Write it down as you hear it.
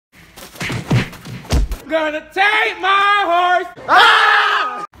gonna take my horse.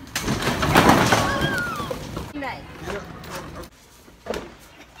 Ah!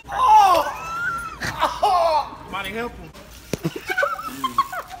 Somebody help him.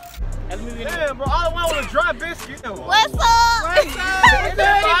 Yeah, bro, all I want was a dry biscuit. What's up? What's up?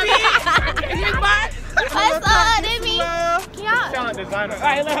 What's up, Demi? Talent designer. All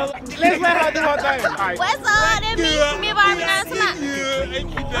right, let's let her do her thing. All right. What's up, Demi? Me Barbie not tonight.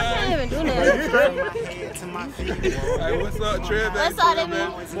 I can't even do that. Hey, what's up, Trev? What's up, Demi?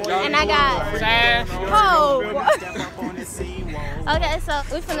 And I got Sash. oh. Okay, so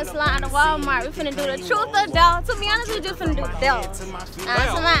we finna slide to Walmart. We finna do the truth or dare. To be honest, we just finna do dare.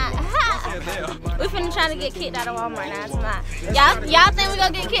 We finna try to get kicked out of Walmart now tonight. Y'all think we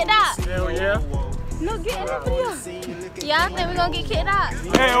gonna get kicked out? Hell yeah. No, get in the video. Y'all think we gonna get kicked out?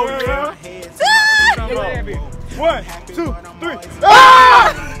 Hell yeah. 1, 2, 3.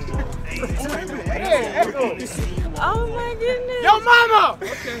 Ah! Oh my goodness. Yo, mama!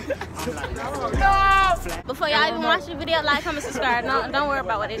 No. Before y'all even watch the video, like, comment, subscribe. Don't worry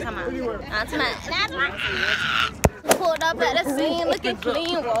about what they talking about. Not tonight. Pulled up at the scene looking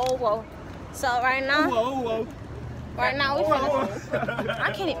clean. Whoa, whoa. So right now, we finna.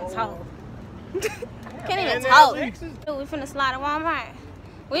 I can't even talk. Can't even talk. We finna slide to Walmart.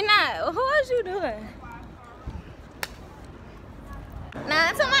 We not. Who is you doing?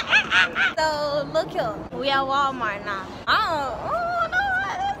 Nah, to my. So look here. We at Walmart now. I don't know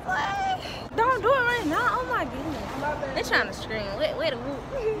what it's like. Don't do it right now. Oh my goodness. They trying to scream. Wait a whoop.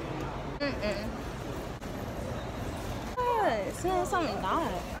 What? Something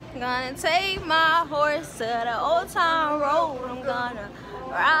died. Gonna take my horse to the old town road. I'm gonna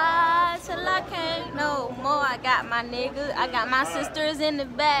ride till I can't no more. I got my nigga. I got my sisters in the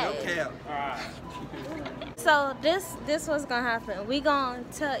back. So this what's gonna happen. We gonna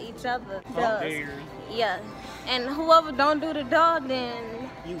tell each other. Yeah. And whoever don't do the dog, then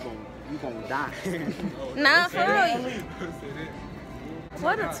you gonna die. Nah, for real.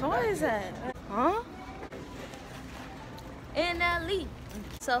 Where the toys at? Huh? In that leaf.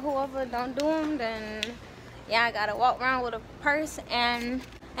 So whoever don't do them, then yeah, I gotta walk around with a purse and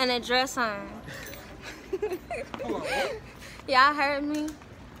a dress on. Y'all heard me?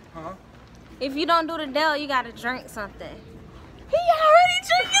 Huh? If you don't do the deal, you gotta drink something. He already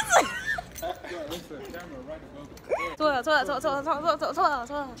drinking. 12.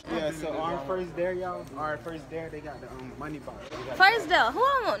 Yeah, so our first dare, y'all. Our first dare, they got the money box. First deal. Who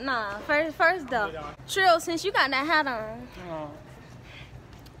I want? Nah, first deal. Trill, since you got that hat on,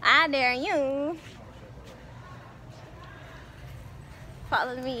 I dare you.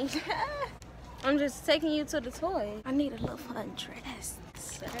 Follow me. I'm just taking you to the toy. I need a little fun dress.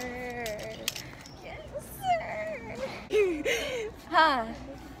 Sir. Yes, sir. Huh?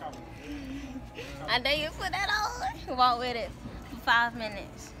 I dare you put that on. Walk with it for 5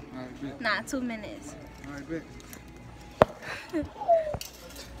 minutes. Right, nah, 2 minutes. Alright, bet.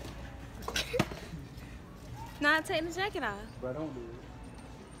 Nah, take the jacket off. But don't do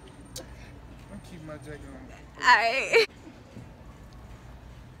it. I'm keeping my jacket on. Alright.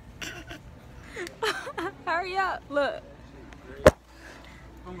 Hurry up. Look.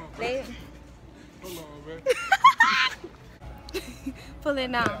 Hold on, They... Hold on, man. Pull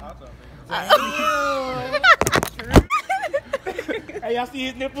it down. Hey, y'all see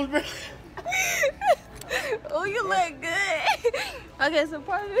his nipples, bro? Oh, you look good. Okay, so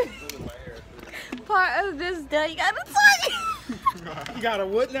part of this day, you gotta twerk. You got a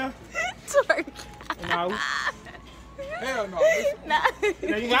what now? Twerk. No. Hell no. Nah.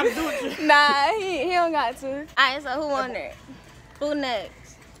 Now you gotta do it. Nah, he don't got to. Alright, so who won it? Who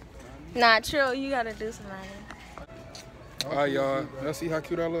next? Nah, Trill, you gotta do somebody. Alright, y'all. Y'all see how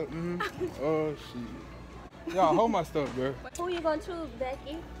cute I look? Oh, shit. Y'all, hold my stuff, bro. Who you gonna choose,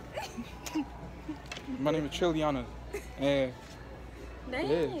 Becky? My name is Trilliana. And Dang.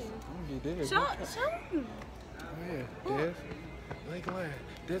 Des. I'm gonna be Des. Show him. Yeah, Des. Like glad.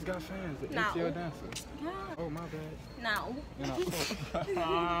 Des got fans. The Nah. ATL dancer. Yeah. Oh, my bad. No. You know,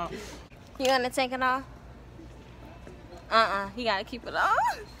 You gonna take it off? You gotta keep it on.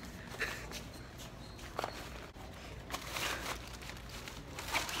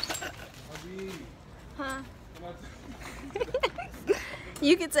 Huh?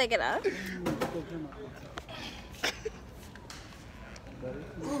 You can take it off.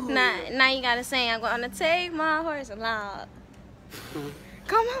 Now you gotta say, I'm gonna take my horse loud.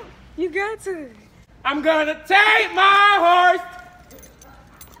 Come on, you got to. I'm gonna take my horse.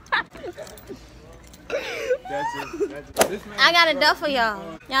 I got a duff for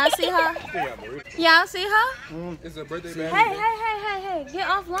y'all. Y'all see her? Y'all see her? it's a birthday Hey, bag. hey, hey, hey, hey, get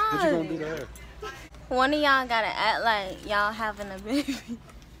offline. What you gonna do to her? One of y'all gotta act like y'all having a baby.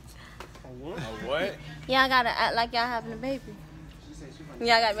 A what? Y'all gotta act like y'all having a baby.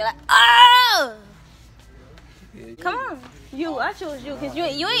 Y'all gotta be like, oh! Come on. I choose you, cause you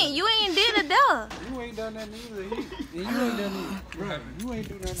ain't did it there. You ain't done nothing either. You ain't done nothing. Right. You ain't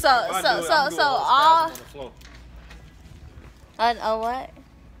do nothing. So all. What?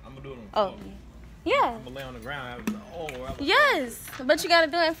 I'm gonna do it on the Oh, floor. yeah. I'm gonna lay on the ground. Yes, but you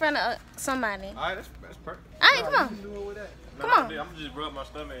gotta do it in front of somebody. Alright, that's perfect. Alright, come on. Come on. I'm gonna just rub my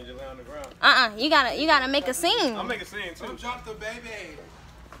stomach and just lay on the ground. You gotta make a scene. I'll make a scene too. Don't drop the baby.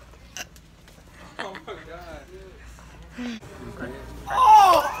 Oh my God.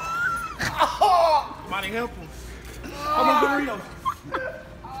 Somebody help him. I'm a burrito.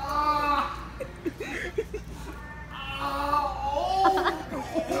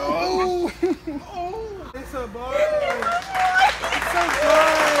 It's a boy. It's a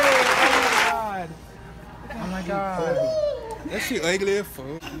boy. Oh my God. That shit ugly as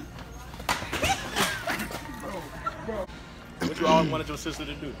fuck. What you always wanted your sister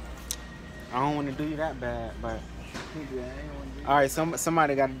to do? I don't want to do you that bad, but. All right,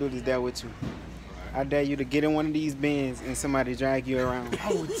 somebody got to do this there with you. I dare you to get in one of these bins and somebody drag you around.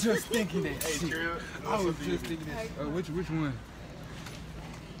 I was just thinking that shit. Trill. I was just thinking that. Which one?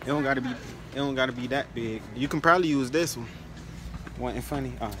 It don't gotta be that big. You can probably use this one. Wasn't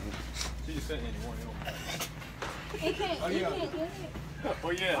funny? All right. She just said anyone. It can't. Oh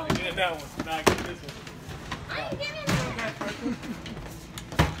yeah, get that one. Nah, get this one. I ain't getting it.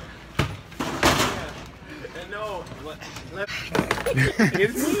 No,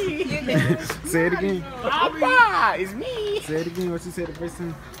 it's me. Say it again. Papa, it's me. Say it again. What you said the first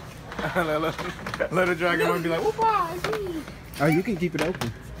time? Let her dragon one be like, Papa, it's me. Oh, you can keep it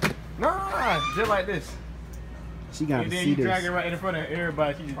open. Nah, just like this. She gotta And then see you this. drag it right in front of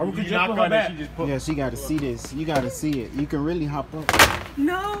everybody. She just, Or we could you jump knock on on her it, back. she just put. Yeah, she gotta see this. You gotta see it. You can really hop up.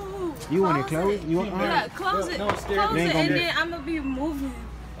 No. You want it closed? You want? Yeah, close it. Don't scare Close me. it, They ain't and gonna then I'm gonna be moving.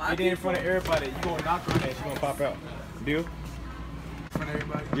 And then in front of everybody, you gonna knock on that, she gonna pop out. Deal? In front of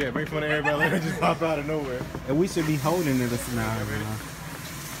everybody. Yeah, bring in front of everybody, let her just pop out of nowhere. And we should be holding it now. Just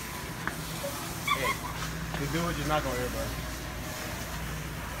do it, just knock on everybody.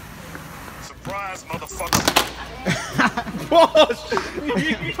 Surprise, motherfucker.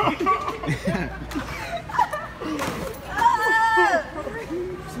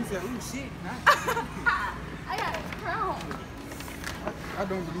 She said, "Ooh, shit." I got a crown. I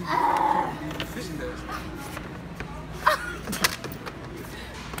don't believe you. I can't believe you fishing that.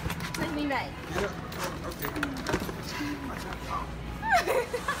 Take me back. Get up. Okay.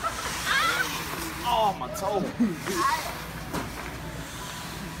 Oh, my toe.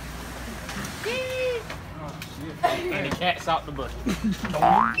 And the cat's out the bush.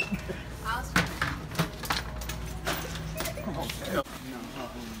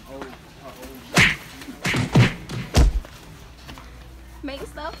 Make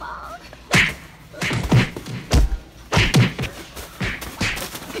stuff fall.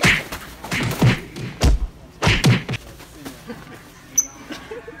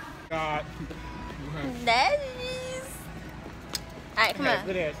 God. Daddies. Alright, come on.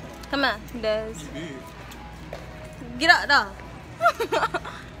 Good ass. Come on, Des. Get up, though.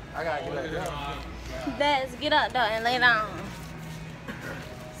 I gotta get like that. Des, get up, though, and lay down.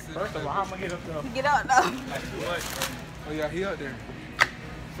 First of all, how am I get up there? Get up, though. Oh yeah, he out there.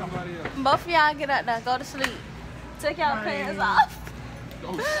 Somebody else. Both of y'all get up, though. Go to sleep. Take y'all pants off.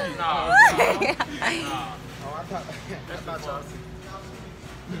 Oh shit. Nah.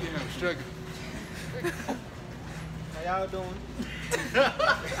 Yeah, I'm struggling. How y'all doing?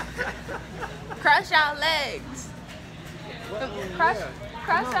 Cross y'all legs. Cross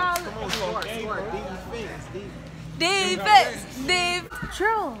y'all defense.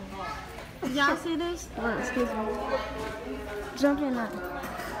 True. Y'all see this? Oh, excuse me. Jump in now.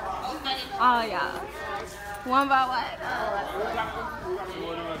 Oh, y'all. One by one.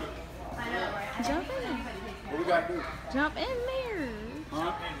 Jump in. What we gotta do? Jump in there.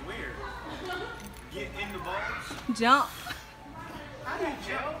 Jump in where? Get in the balls? Jump. How do you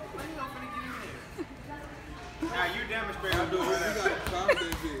jump? When you gonna get in there? Nah, you demonstrate. I'll do it right after. Found that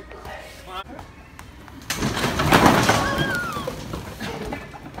bitch.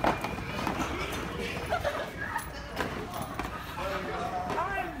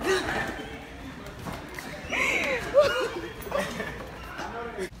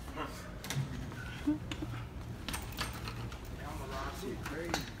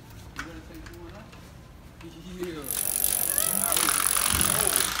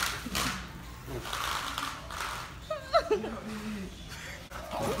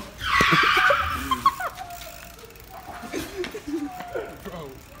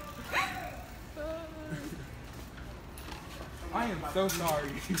 So sorry.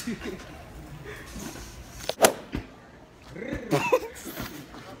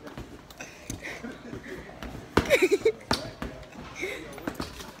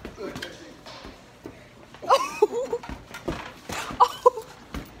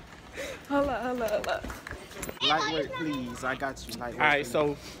 Hold up. Lightweight, please. I got you. Lightweight. All right,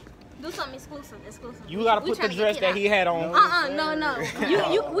 so Do something exclusive. you gotta put the dress that he had on. No.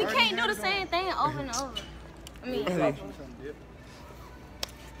 We can't do the same thing over and over. I mean, You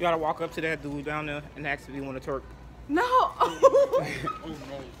gotta walk up to that dude down there and ask if he want to twerk. no.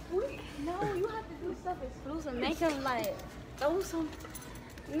 No, you have to do stuff exclusive. Make him like throw some.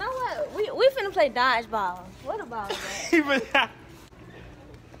 You know what? We finna play dodgeball. What about that?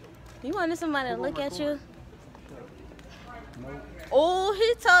 You wanted somebody to look at you? Oh,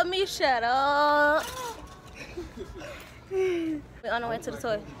 he told me shut up. We on the way to the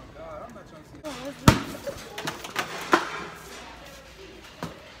toy.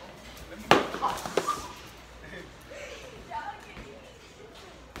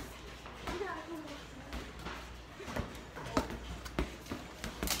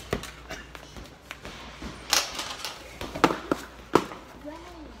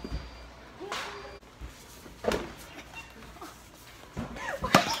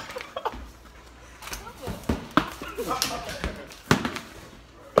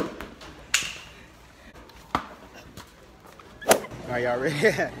 Are y'all ready?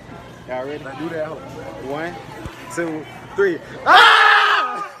 Y'all ready? Do that. 1, 2, 3.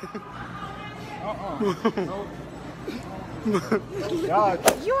 Ah! Y'all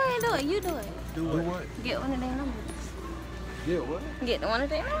You ain't do it. You do it. do what? Get one of their numbers. Yeah, what? Get one of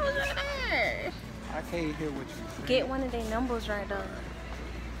their numbers right there. I can't hear what you Get one of their numbers right there.